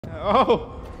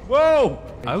Oh, whoa!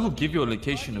 I will give your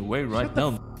location away right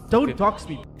now. Don't dox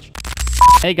me.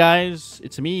 Hey guys,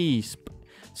 it's me,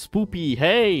 Spooodyyy.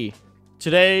 Hey,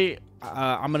 today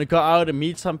I'm gonna go out and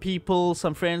meet some people,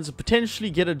 some friends, potentially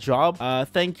get a job.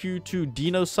 Thank you to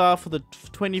Dinosaur for the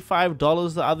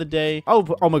 $25 the other day.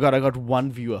 Oh my god, I got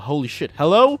one viewer. Holy shit.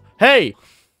 Hello? Hey.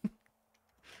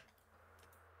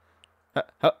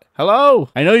 Hello?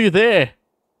 I know you're there.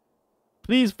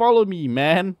 Please follow me,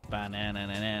 man.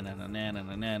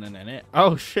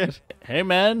 Oh shit. Hey,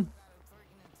 man.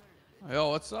 Yo,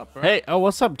 what's up, bro? Hey,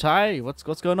 what's up, Ty? What's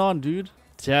going on, dude?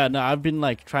 Yeah, no, I've been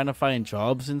like trying to find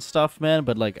jobs and stuff, man,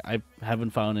 but like I haven't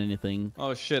found anything.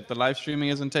 Oh shit, the live streaming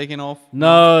isn't taking off?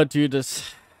 No, dude, I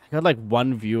got like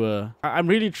one viewer. I'm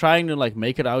really trying to like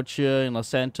make it out here in Los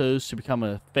Santos to become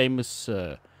a famous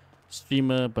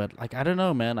streamer, but like I don't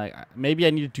know, man. Maybe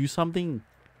I need to do something.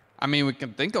 I mean, we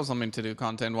can think of something to do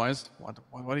content-wise. What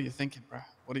are you thinking, bro?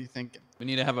 What are you thinking? We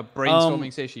need to have a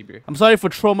brainstorming session, bro. I'm sorry for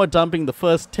trauma dumping the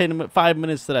first 5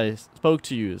 minutes that I spoke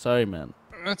to you. Sorry, man.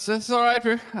 That's all right,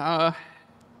 bro.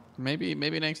 Maybe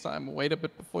next time wait a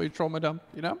bit before you trauma dump,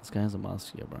 you know? This guy has a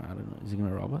mask here, bro. I don't know. Is he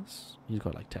gonna rob us? He's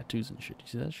got like tattoos and shit. You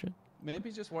see that shit? Maybe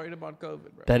he's just worried about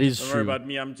COVID, bro. That is true. Don't worry about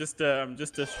me. I'm just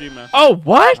a streamer. Oh,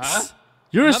 what? Huh?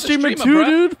 You're Another a streamer too, bro.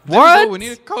 dude? There What? we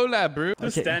need a collab, bro.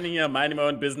 Just standing here minding my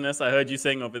own business. I heard you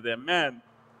saying over there, man,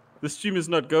 the stream is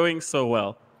not going so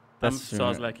well. That's So I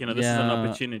was like, you know, this is an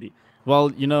opportunity.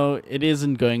 Well, you know, it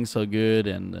isn't going so good,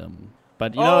 and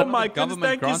but you know. Oh my goodness!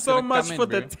 Thank you so much for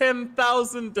the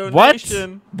 10,000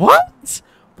 donation. What?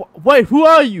 Wait, who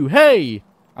are you? Hey,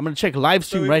 I'm gonna check live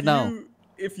stream So right now.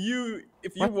 If you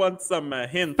want some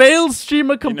hints, Failed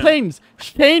streamer complains.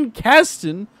 Shane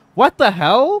Caston. What the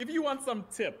hell? if you want some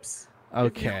tips,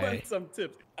 Okay. If you want some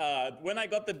tips. When I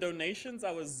got the donations,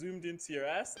 I was zoomed into your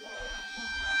ass.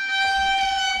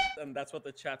 And that's what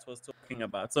the chat was talking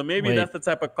about. So maybe that's the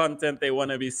type of content they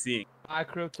want to be seeing. Buy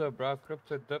crypto, bro.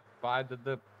 Crypto dip. Buy the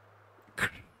dip.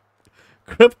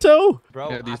 Crypto?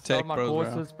 Bro, Yeah, these I sell tech my bros,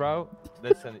 courses, bro.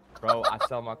 Listen, bro, I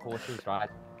sell my courses, right?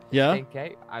 Yeah.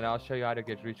 10K, and I'll show you how to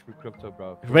get rich with crypto,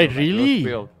 bro. Wait, Like, really?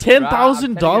 real.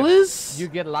 $10,000? You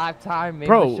get lifetime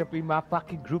Bro. membership in my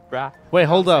fucking group, bro. Wait,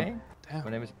 hold up.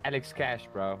 My name is Alex Cash,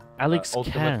 bro. Alex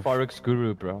Ultimate Cash. Forex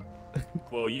guru, bro.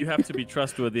 Well, you have to be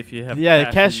trustworthy if you have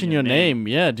cash in your name.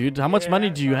 Yeah, dude. How much money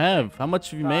do you have? How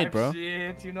much have you made, bro?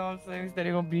 Shit, you know what I'm saying?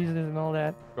 Standing on business and all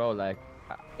that. Bro, like,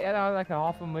 you know, like a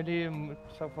 $500,000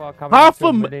 so far. Half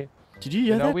a million? Did you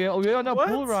hear that? We on a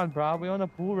bull run, bro. We on a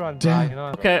bull run, bro. You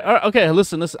know? Okay,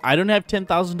 listen. I don't have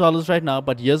 $10,000 right now,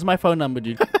 but here's my phone number,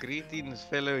 dude. Greetings,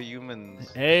 fellow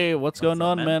humans. Hey, what's going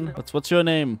on, man? What's your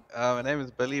name? My name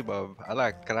is Billy Bob. I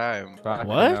like crime.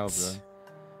 What?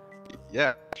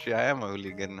 Yeah, actually, I am a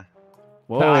hooligan.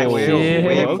 Whoa, I will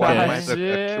wave okay. behind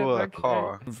a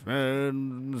car.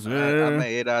 I'm gonna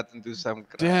head out and do some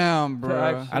crime. Damn,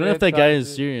 bro. I don't know if that guy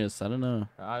is serious. I don't know.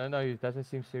 I don't know. He doesn't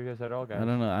seem serious at all, guys. I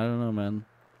don't know, man.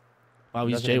 Wow,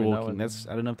 he's Doesn't even know jaywalking. it.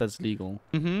 I don't know if that's legal.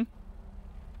 Mm-hmm.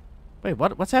 Wait,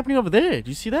 what's happening over there? Do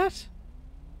you see that?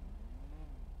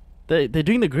 They're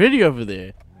doing the gritty over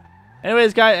there.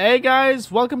 Anyways, hey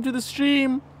guys, welcome to the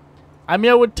stream. I'm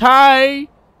here with Ty,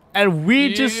 and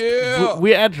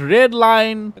we're at Red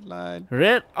Line.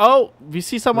 Oh, we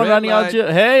see someone Red running out light.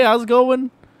 here. Hey, how's it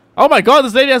going? Oh my God,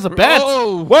 this lady has a bat.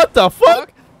 Oh, what the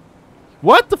fuck?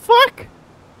 What the fuck?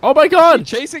 Oh my God.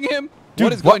 Chasing him? Dude,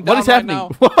 what is going down what is right happening? now?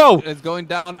 Whoa. It's going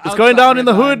down. It's going down in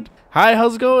the Red Line. hood. Hi,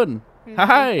 how's it going?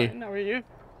 Hi. Fine, how are you?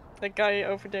 That guy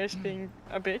over there is being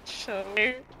a bitch, so...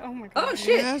 Oh my god. Oh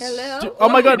shit, Yes. hello. Oh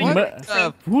my God.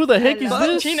 What? Who the heck is Hello?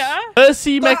 this? Gina?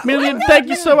 Mercy McMillian, thank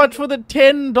you so much for the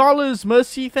 $10.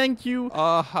 Mercy, thank you.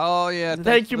 Oh yeah.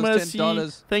 Thank you, for those Mercy.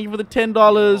 $10. Thank you for the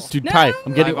 $10. Dude, Ty,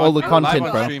 I'm getting all the Live content,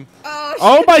 on bro. stream.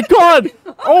 Oh my God.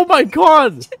 Oh my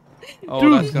God. Oh,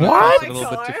 Dude, that's gonna what? cost a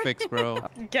little bit to fix, bro.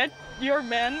 Get your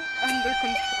man under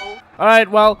control. All right,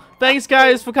 well, thanks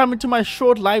guys for coming to my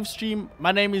short live stream.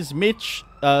 My name is Mitch,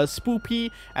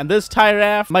 Spooodyyy, and this Ty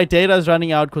RAFF. My data is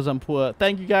running out because I'm poor.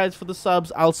 Thank you guys for the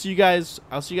subs. I'll see you guys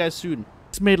soon.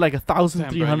 It's made like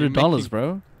 $1,300,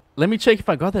 bro. Let me check if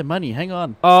I got that money. Hang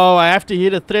on. Oh, I have to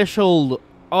hit a threshold.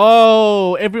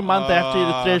 Oh, every month I have to hit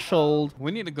a threshold.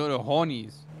 We need to go to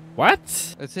Hornies.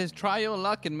 What? It says try your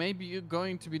luck and maybe you're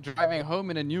going to be driving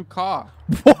home in a new car.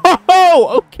 Whoa!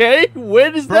 Okay,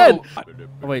 where is that? Bro,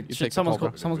 Oh wait, You shit, take the someone's call,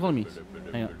 bro. calling me.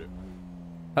 Hang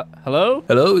on. Hello?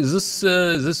 Hello, is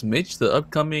this Mitch, the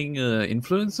upcoming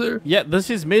influencer? Yeah, this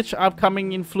is Mitch,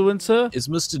 upcoming influencer. It's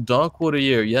Mr. Darkwater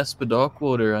here, Jasper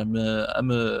Darkwater.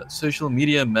 I'm a social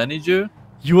media manager.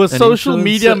 You a social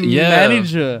media influencer? Yeah.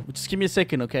 manager. Just give me a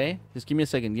second, okay? Just give me a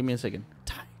second. Give me a second.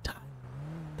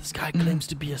 This guy claims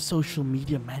to be a social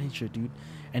media manager, dude,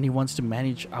 and he wants to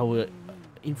manage our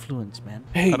influence, man.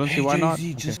 I don't see why not.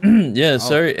 Yeah,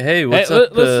 sorry. Hey, what's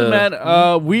up? Listen,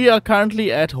 man. We are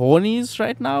currently at Horny's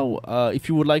right now. If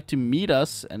you would like to meet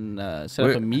us and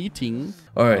set up a meeting.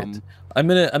 All right. I'm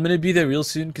gonna be there real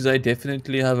soon because I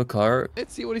definitely have a car.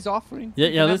 Let's see what he's offering.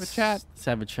 Yeah, let's have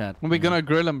have a chat. We're gonna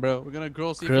grill him, bro. We're gonna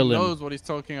grill, see if he knows what he's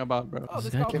talking about, bro. Are you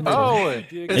talking on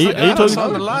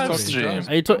the live stream?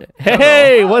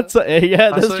 Hey, what's up?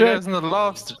 Yeah, that's right.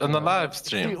 On the live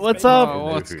stream. What's up? Oh,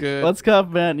 what's good? What's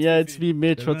up, man? Yeah, it's me,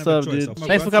 Mitch. What's up, dude?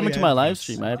 Thanks for coming to my live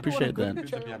stream. I appreciate that.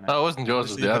 No, it wasn't yours.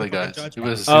 It was the other guys. He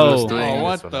was doing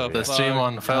what the stream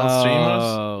on failed streamers.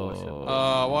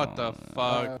 Oh, what the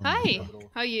fuck? Hi,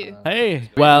 how are you? Hey,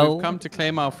 well, We've come to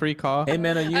claim our free car. Hey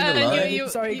man, are you in the line?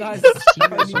 Sorry, guys.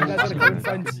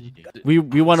 we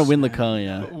want to win the car,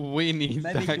 yeah. We need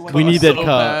that car. We need that so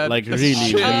car, bad. like really,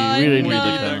 Shit. we really need need the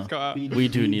that car. car. We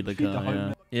do need the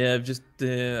car, yeah.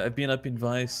 Yeah, I've been up in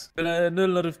Vice, but I know a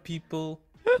lot of people.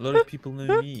 A lot of people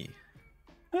know me.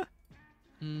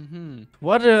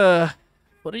 What are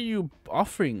you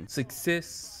offering?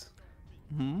 Success.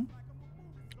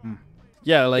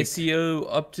 Yeah, like SEO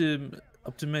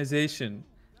optimization.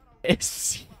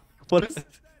 What is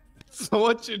So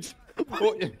what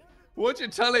you're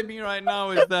telling me right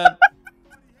now is that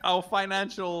our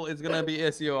financial is gonna be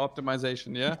SEO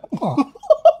optimization, yeah?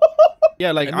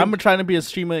 Yeah, like I'm trying to be a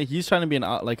streamer. He's trying to be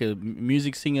like a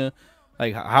music singer.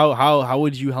 Like how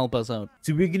would you help us out?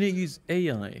 So we're gonna use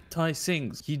AI. Ty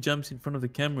sings. He jumps in front of the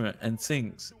camera and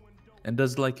sings, and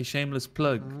does like a shameless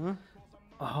plug.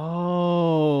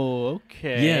 Oh,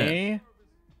 okay. Yeah.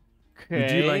 Okay. We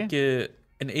do like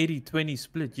an 80-20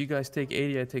 split. You guys take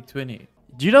 80, I take 20.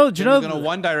 Do you know? We're gonna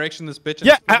One Direction this bitch and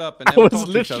Yeah, split up and I never was talk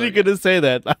to each other literally gonna say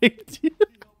that. I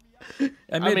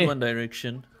made mean, One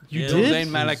Direction. You Yeah, did?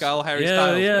 Zayn Malik, Al Harry Yeah,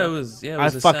 Styles. yeah, bro. it was. Yeah, it I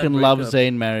was a sad fucking love breakup.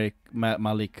 Zayn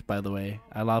Malik, by the way.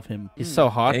 I love him. He's so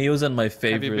hot. And he was on my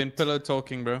favorite. Have you been pillow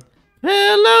talking, bro?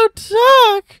 Hello,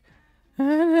 talk.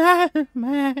 Leave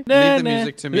the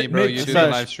music to me, bro. You do the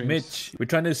live streams. Mitch, we're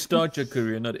trying to start your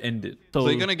career, not end it. So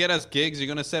you're gonna get us gigs. You're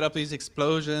gonna set up these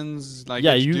explosions, like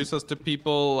Yeah, introduce us to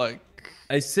people, like.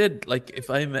 I said, like, if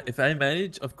I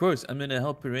manage, of course, I'm gonna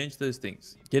help arrange those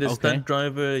things. Get a stunt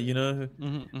driver, you know.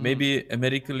 Maybe a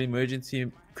medical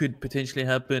emergency could potentially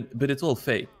happen, but it's all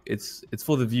fake. It's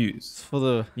for the views. For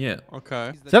the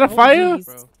Okay. Is that a fire?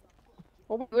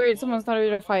 Oh, wait, someone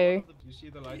started a fire.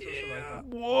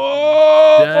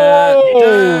 Whoa!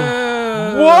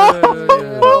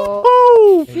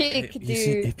 Fake, dude. You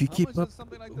see, if you keep up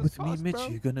like with me, Mitch,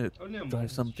 you're gonna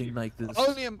drive something like this.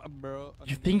 Bro.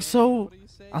 You think so?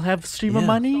 I'll have streamer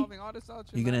money?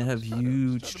 You're gonna have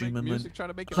huge streamer money.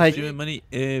 Like- Streamer money,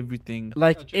 everything.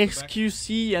 Like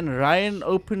XQC and Ryan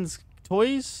opens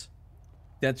toys?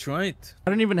 That's right. I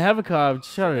don't even have a car. I've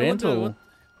just got a rental.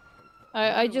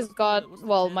 I just got,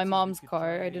 well, my mom's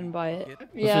car. I didn't buy it.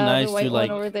 Yeah, nice the white to, one like-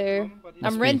 over there.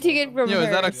 I'm be- renting it from Yo, is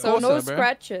that her, a so no Corsa, bro?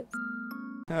 scratches.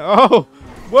 Oh!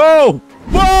 Whoa!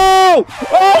 Whoa!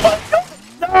 Oh my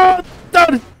god! No!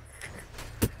 Don't!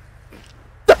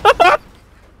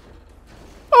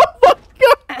 Oh my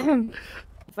god!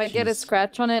 If I get a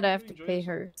scratch on it, I have to pay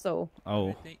her. So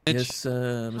Oh. Yes,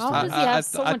 Mr. how does he have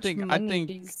so I much think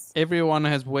money? everyone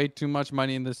has way too much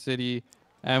money in the city,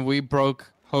 and we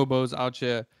broke hobos out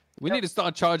here. We need to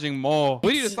start charging more.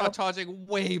 We need to start charging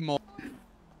way more.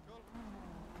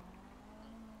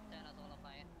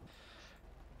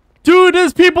 Dude,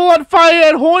 there's people on fire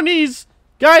at Horny's!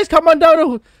 Guys, come on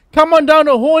down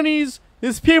to Horny's!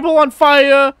 There's people on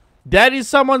fire! That is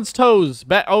someone's toes.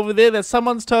 Back over there, that's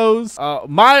someone's toes.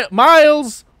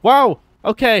 Miles! Wow.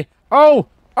 Okay. Oh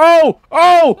god!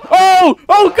 Oh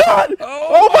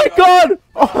my god!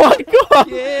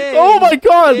 Oh my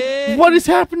god! What is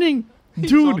happening?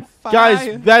 Dude,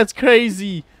 guys, that's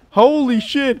crazy. Holy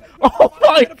shit. Oh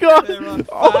my god!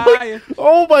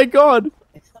 Oh my god!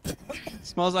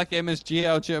 Smells like MSG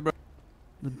out here, bro.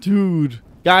 Dude,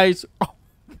 guys.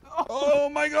 Oh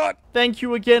my god! Thank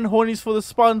you again, Hornies, for the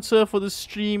sponsor for the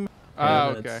stream.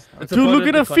 Okay. Dude, look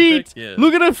at her feet.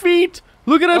 Look at her feet.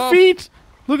 Look at her feet.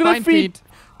 Look at her Fine feet.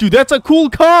 Dude, that's a cool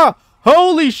car.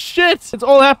 Holy shit. It's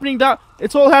all happening down.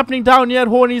 It's all happening down here at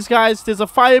Hornies, guys. There's a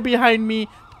fire behind me.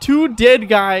 2 dead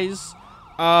guys.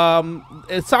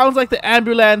 It sounds like the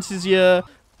ambulance is here.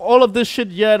 All of this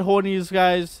shit here at Hornies,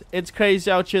 guys. It's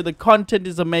crazy out here. The content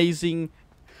is amazing.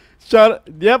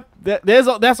 Yep.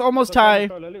 That's almost Ty.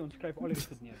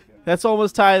 That's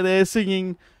almost Ty there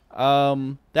singing.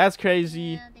 That's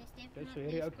crazy.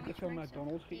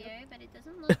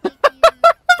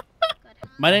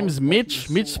 My name is Mitch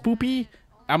Spooodyyy.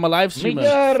 I'm a live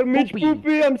streamer. Mitch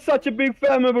Poopy, I'm such a big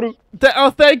fan, bro. Oh,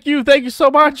 thank you so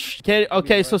much.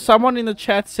 Okay, so someone in the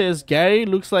chat says Gary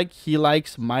looks like he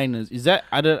likes minors. Is that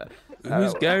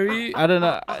Who's Gary? I don't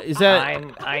know. Is that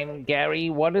I'm Gary.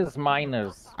 What is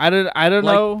minors? I don't Like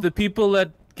know. the people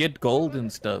that get gold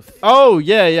and stuff. Oh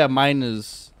yeah,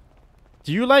 miners.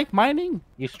 Do you like mining?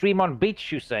 You stream on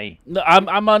Beach, you say? No,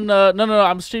 I'm on no,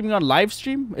 I'm streaming on live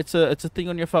stream. It's a thing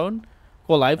on your phone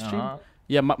called live stream.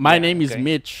 Yeah, my name is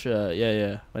Mitch.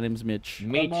 Yeah, my name is Mitch.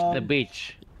 Mitch the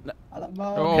Beach.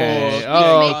 Okay.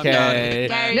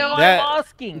 No, I'm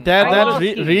asking.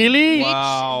 Really?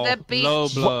 Wow. The beach. Low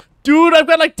blow. Dude, I've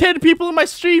got like 10 people in my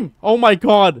stream. Oh my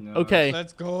god. Okay.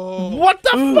 Let's go. What the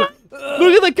fuck?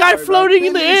 Look at the guy floating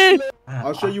in the air.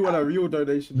 I'll show you what a real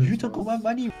donation is. You took all my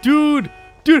money. Dude,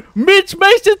 Mitch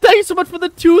Mason, thank you so much for the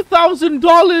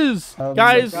 $2,000.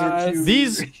 Guys,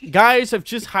 these guys have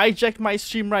just hijacked my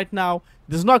stream right now.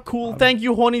 This is not cool. Thank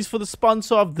you, Hornies, for the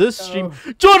sponsor of this stream.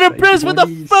 Jordan Prince with the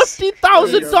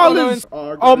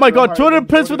 $50,000. Oh my god, Jordan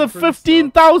Prince with the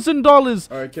 $15,000.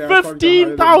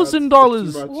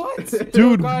 $15,000. What?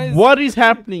 Dude, what is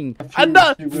happening? And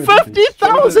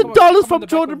 $50,000 from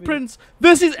Jordan Prince.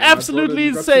 This is absolutely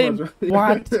insane.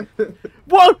 What?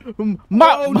 What?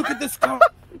 Oh, look at this car.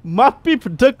 Muppy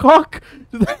the cock.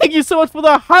 Thank you so much for the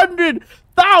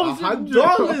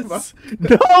 $100,000.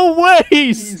 No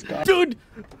ways, dude.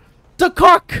 The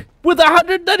cock with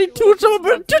 192. Oh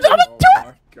my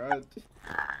god.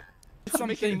 It's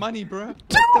making money, bro.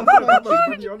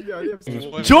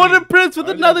 Jordan Prince with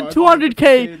another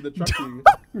 200K.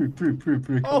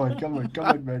 Come on,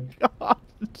 man.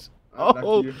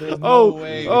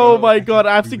 Oh my god,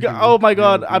 I have to go. Oh my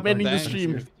god, I'm ending the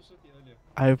stream.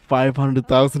 I have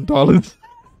 $500,000.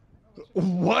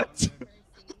 What?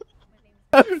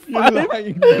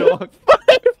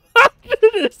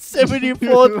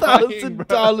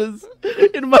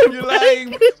 $574,000 in my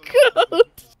bank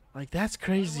account. Like, that's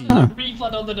crazy.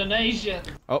 Refund on the donation.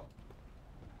 Oh.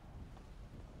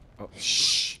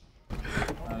 Shh.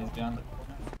 He's behind it.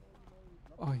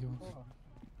 Oh, you.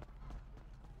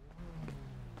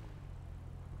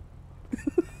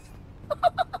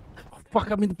 Fuck,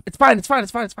 I mean, it's fine.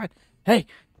 Hey.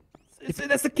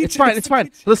 That's the kitchen. It's fine.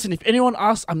 Listen, if anyone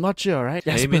asks, I'm not sure, right?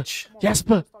 Hey, Mitch.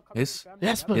 Jasper. Yes.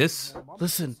 Jasper. Yes.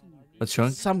 Listen. What's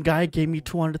wrong? Some guy gave me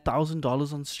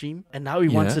 $200,000 on stream, and now he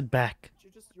wants it back.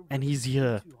 And he's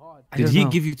here. Did he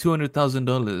give you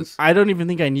 $200,000? I don't even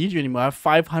think I need you anymore. I have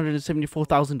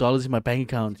 $574,000 in my bank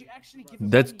account.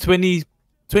 That's 20%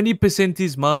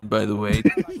 is mine, by the way.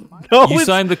 No, you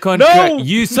signed the contract. No!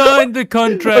 You signed the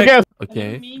contract.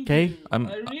 Okay. Okay.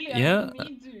 Yeah.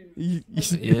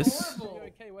 Yes.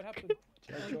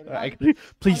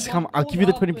 Please come. I'll give you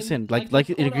the 20%, like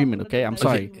in agreement. Okay. I'm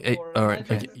sorry. Okay. Hey, all right.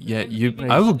 Okay. Yeah.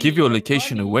 I will give your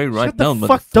location away right now,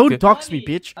 fuck! Don't dox me,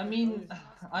 bitch. I mean,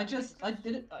 I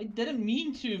didn't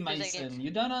mean to, Mason.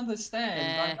 You don't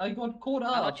understand. I got caught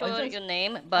up. I'm not sure your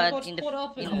name, but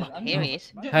here he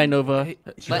is. Hi, Nova.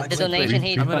 But the donation,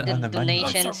 the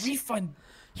donations.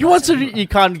 He wants a he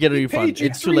can't get a refund.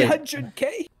 It's too late.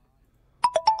 300K.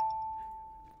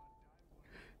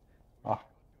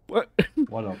 What?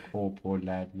 What a poor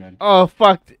lad, man. Oh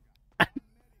fuck! I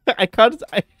can't.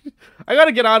 I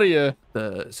gotta get out of here.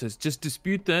 So just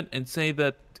dispute that and say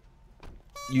that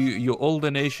your all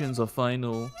donations are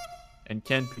final and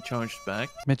can't be charged back.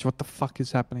 Mitch, what the fuck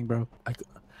is happening, bro? I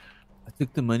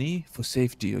took the money for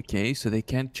safety, okay? So they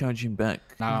can't charge him back.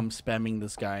 Now I'm spamming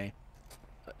this guy.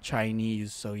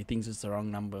 Chinese, so he thinks it's the wrong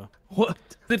number. What?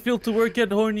 Does it feel to work at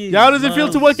Hornies? Yeah, how does it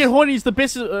feel to work at Hornies? The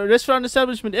best restaurant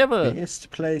establishment ever. Best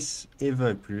place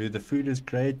ever, bro. The food is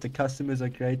great. The customers are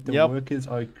great. The workers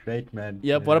are great, man.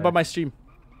 Yep. What about my stream?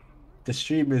 The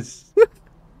stream is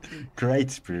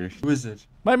great, bro. Who is it?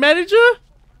 My manager?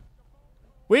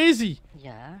 Where is he?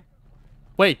 Yeah. Did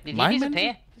Wait, he my disappear?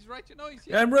 manager? He's right, you know, he's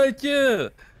here. I'm right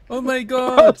here. Oh my Oh,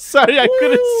 god. sorry, I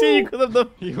couldn't see you because of the.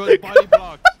 He was body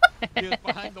blocked. He was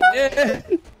behind the wall.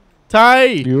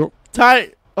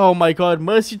 Ty. Oh my god,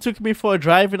 Mercy took me for a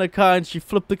drive in a car and she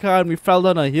flipped the car and we fell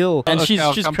down a hill. And she's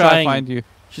come crying. try to find you.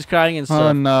 She's crying and stuff.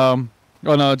 Oh no.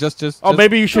 Oh no, just. Oh,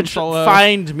 maybe you should console,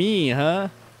 find me, huh?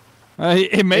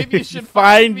 Maybe you should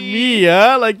find me,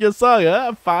 huh? Like your song,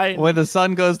 huh? Fine. When the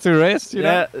sun goes to rest, you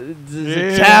know?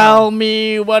 Tell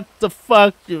me what the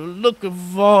fuck you're looking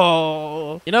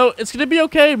for. You know, it's gonna be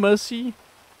okay, Mercy.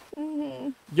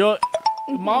 Your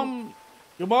mom,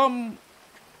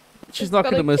 she's not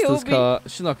gonna miss this car.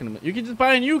 She's not gonna miss. You can just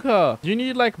buy a new car. Do you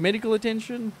need like medical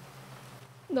attention?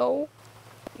 No.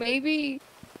 Maybe.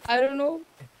 I don't know.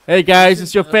 Hey guys,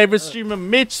 it's your favorite streamer,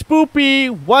 Mitch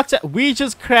Spooodyyy. What's up? We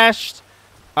just crashed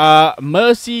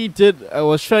Mercy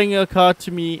was showing her car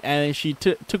to me, and she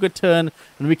took a turn,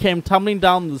 and we came tumbling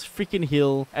down this freaking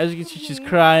hill. As you can see, she's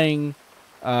crying.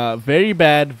 Very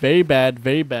bad, very bad,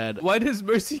 very bad. Why does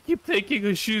Mercy keep taking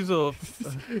her shoes off?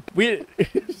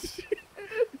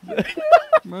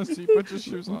 Mercy, put your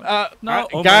shoes on. No,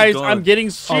 guys, I'm getting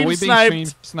stream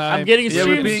sniped. I'm getting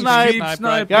stream sniped.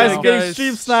 Guys, getting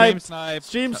stream sniped.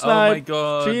 Stream sniped. Oh my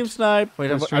god. Stream sniped.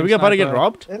 Wait, are we about to get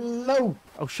robbed? Hello.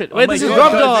 Oh shit! Wait, this is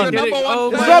God, Robdon.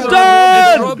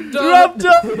 It's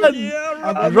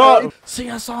Robdon. Rob,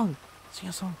 sing a song. Sing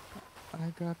a song.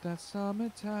 I got that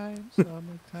summertime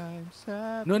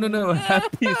sad. No,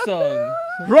 happy song.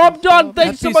 Robdon,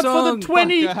 thanks so much for the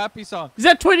 20. Happy song. Is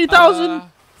that 20,000?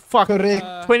 Fuck.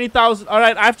 Correct. 20,000. All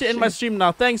right, I have to end my stream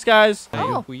now. Thanks, guys.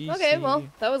 Oh, okay. Well,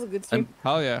 that was a good stream.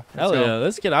 Hell yeah. Hell yeah.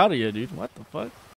 Let's get out of here, dude. What the fuck?